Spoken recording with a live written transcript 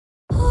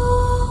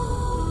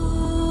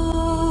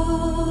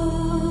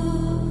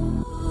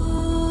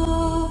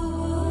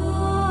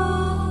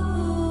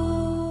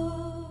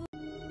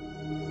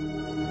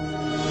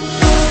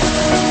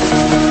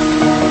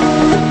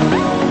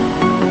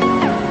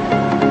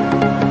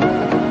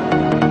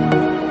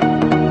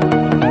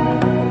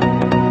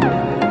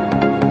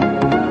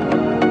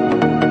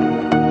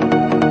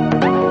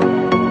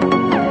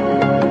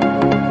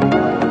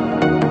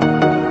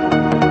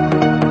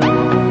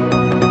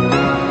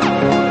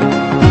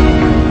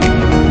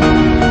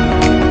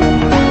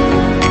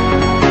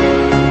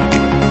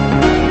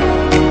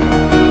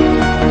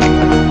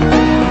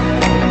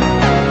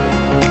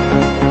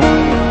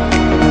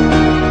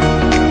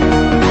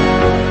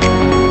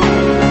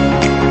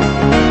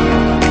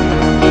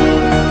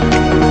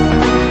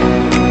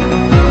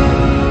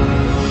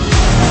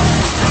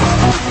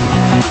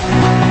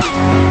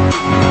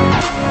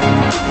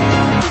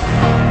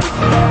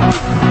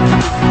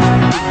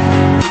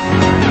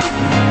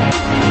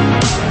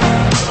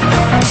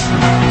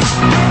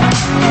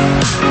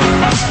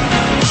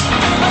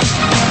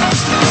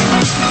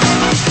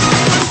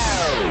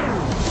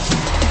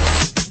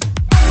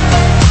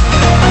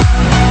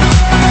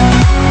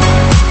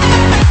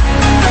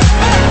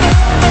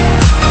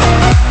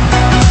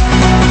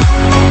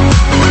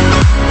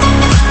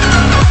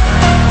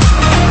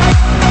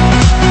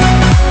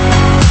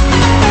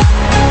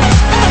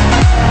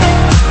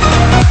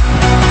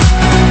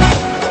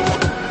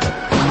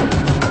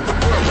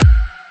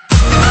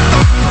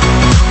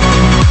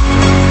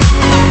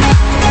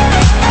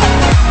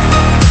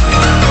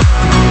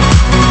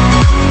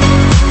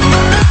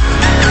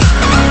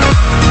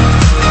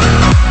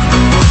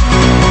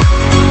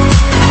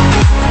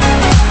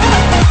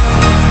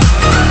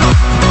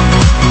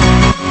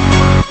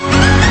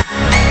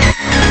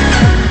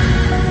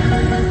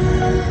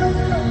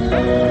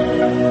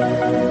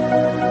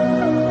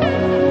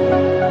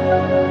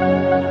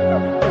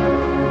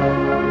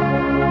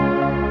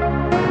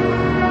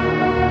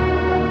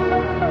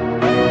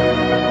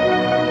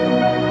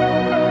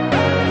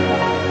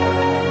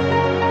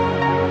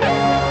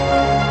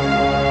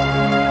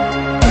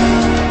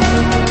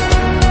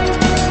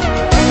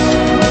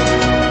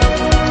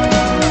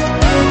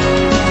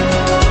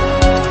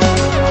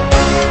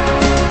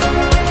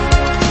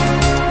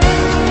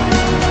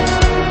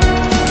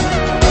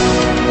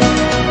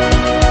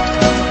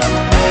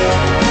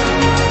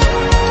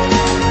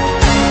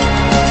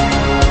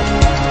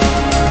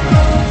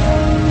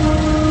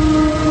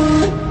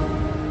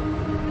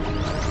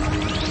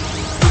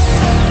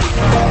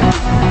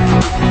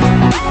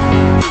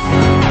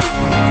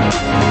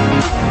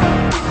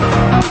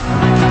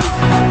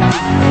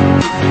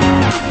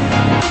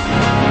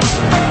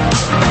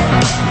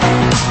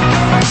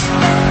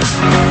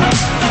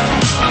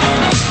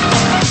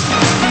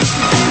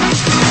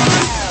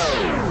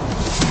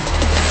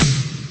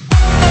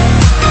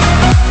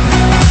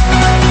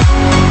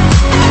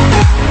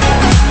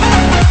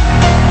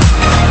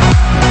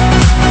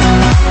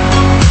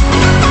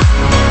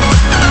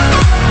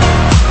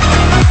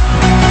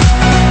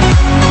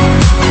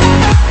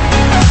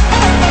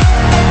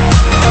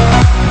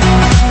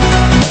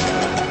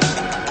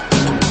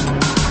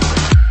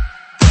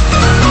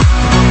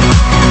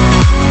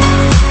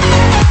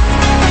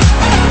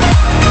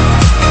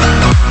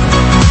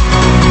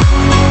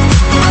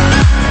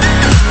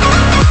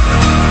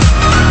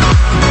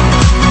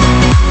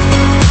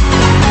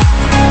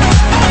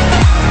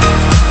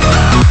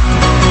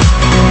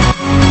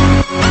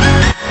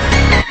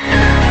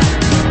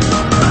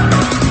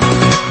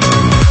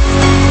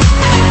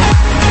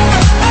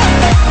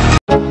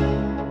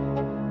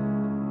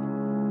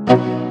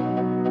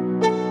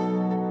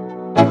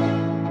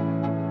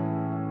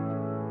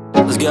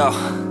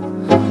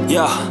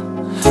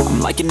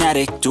like an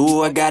addict,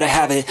 do I gotta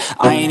have it.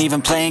 I ain't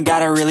even playing,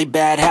 got a really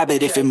bad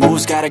habit. If it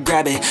moves, gotta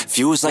grab it,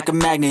 fuse like a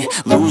magnet.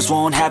 Lose,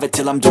 won't have it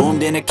till I'm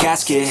doomed in a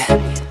casket.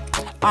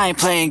 I ain't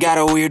playing, got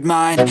a weird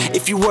mind.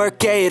 If you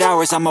work 8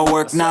 hours, I'ma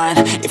work 9.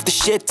 If the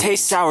shit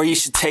tastes sour, you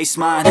should taste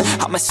mine.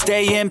 I'ma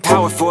stay in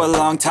power for a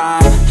long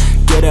time.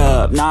 Get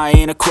up, nah, I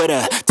ain't a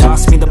quitter.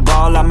 Toss me the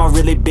ball, I'm a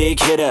really big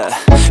hitter.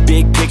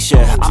 Big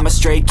picture, I'm a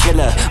straight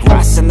killer.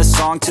 Rising the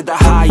song to the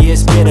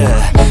highest bidder.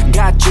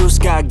 Got juice,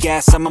 got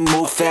gas, I'ma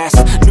move fast.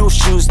 New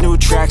shoes, new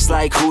tracks,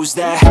 like who's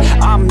that?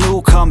 I'm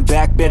new, come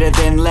back, better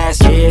than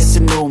last. Yeah, it's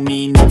a new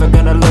me, never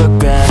gonna look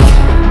back.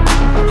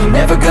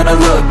 Never gonna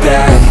look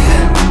back.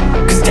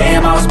 Cause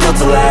damn, I was built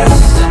to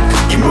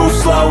last. You move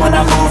slow and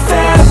I move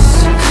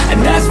fast,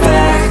 and that's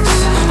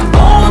facts.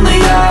 Only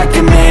I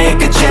can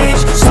make a change.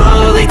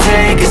 Slowly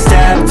take a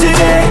step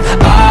today.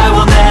 I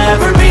will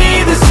never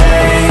be the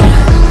same,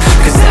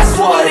 cause that's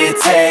what it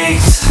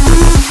takes.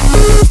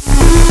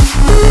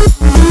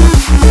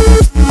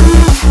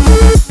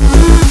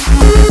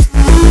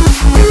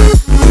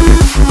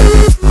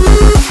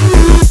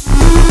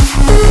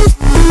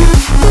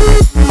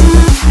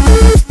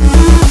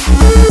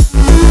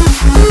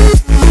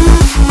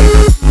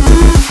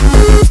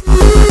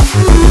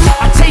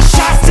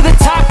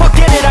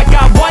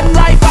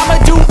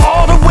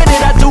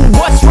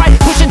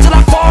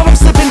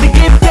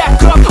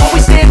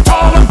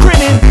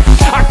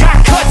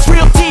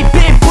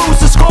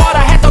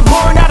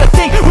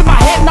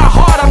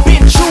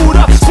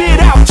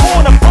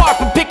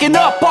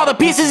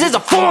 Pieces is a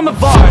form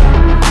of art.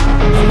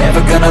 I'm never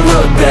gonna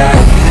look back.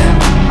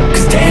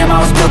 Cause damn, I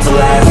was built to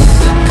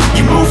last.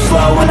 You move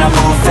slow and I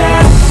move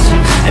fast,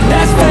 and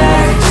that's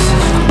facts.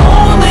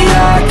 Only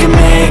I can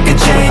make a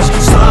change.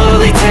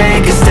 Slowly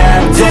take a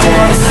step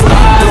today.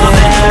 I will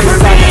never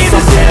be the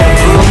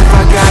same,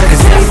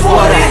 cause that's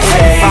what it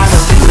takes.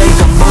 Finally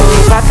make a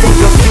move, I think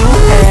of you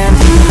and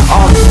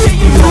all the shit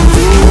you don't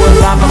do.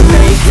 Well, I'ma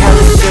make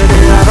hella sure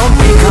that I don't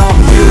become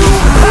you.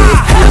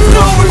 Have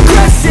no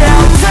regrets, yeah,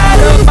 I'm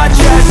tired of my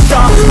chest.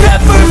 I'll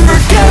never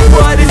forget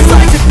what it's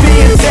like to be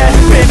a dead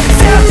man.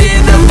 Stabbed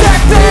in the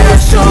back bed,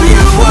 I'll show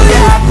you what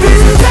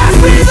happens. Pass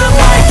me the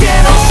mic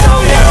and I'll show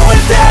you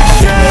with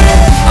action.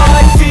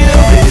 I feel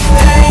this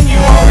pain, you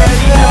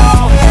already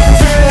know.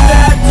 Turn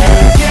that to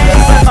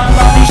games, let my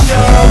money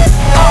show.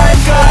 I've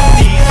got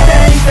these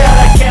things that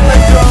I can't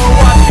let go.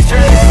 Watch me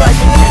turn this life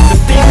into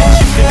something that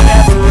you could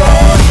never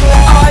own.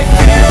 I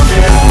feel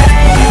this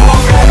pain, you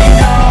already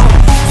know.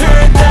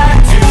 Turn that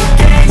to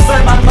games,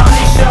 let my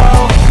money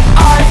show.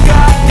 I've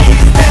got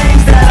these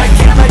things that I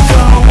can't let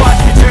go. Watch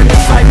me turn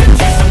this life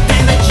into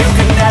something that you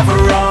could never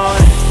own.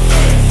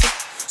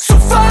 So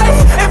fight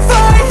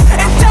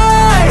and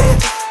die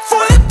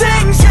for the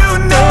things you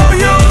know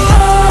you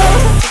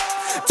love.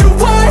 Do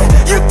what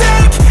you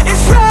think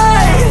is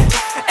right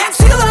and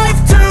see life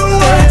do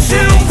what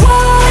you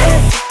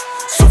want.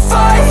 So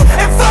fight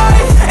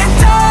and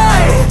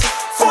die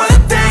for the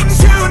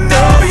things you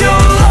know you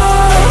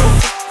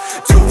love.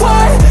 Do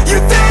what you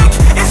think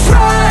is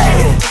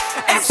right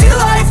and see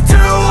life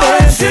do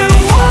what you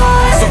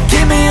want. So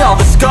give me all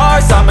the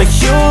scars, I'm a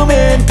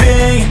human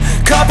being.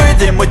 Cover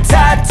them with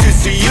tattoos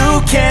so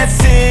you can't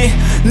see.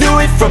 Knew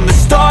it from the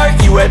start,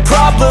 you had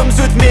problems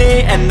with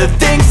me and the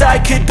things I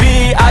could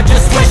be, I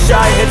just wish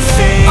I had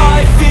seen.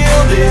 I feel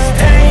this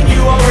pain,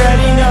 you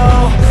already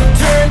know.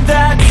 Turn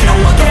that to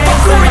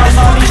games, let my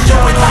money show.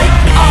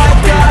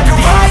 I've got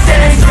these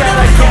things that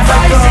I can't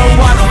let go.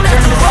 Watch me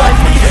turn this life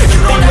into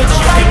something that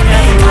you can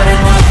never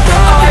own.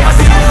 I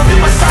feel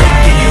this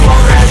pain, you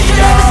already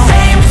know.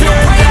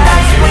 Turn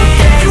that to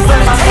games,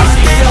 let my money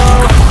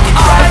show.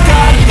 I've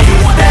got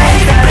these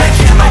things that I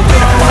can't let go.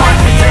 Watch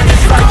me turn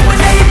this life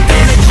into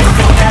something that you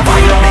can never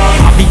own.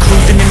 I'll be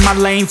cruising in my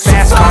lane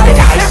fast, caught at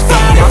high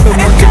speed. I've been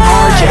working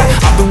hard, yeah,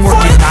 I've been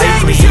working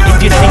nightly.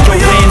 If you think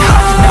you'll win,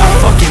 not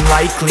fucking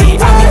likely.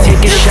 I'll be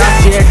taking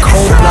shots, yeah,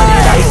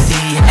 cold-blooded,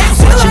 icy.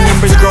 Watching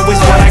numbers grow is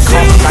what I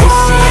call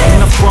sightseeing. In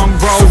the front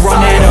row,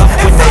 run it up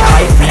when they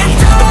hype me.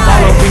 The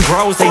following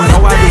grows, they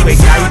know how to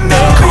ignite me.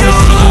 Call me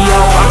CEO,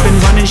 I've been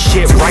running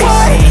shit right,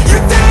 see.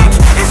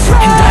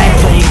 And I ain't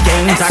playing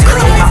games, I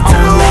create my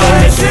own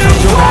lane. Make you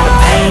feel out of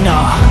pain,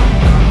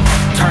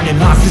 turning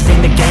losses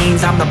into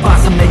gains. I'm the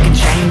boss, I'm making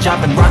change. I've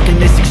been rocking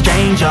this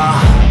exchange,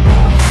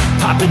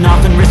 popping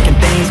off and risking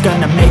things.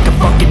 Gonna make a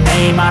fucking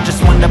name, I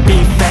just wanna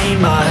be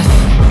famous.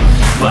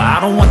 But I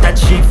don't want that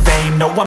cheap fame, no,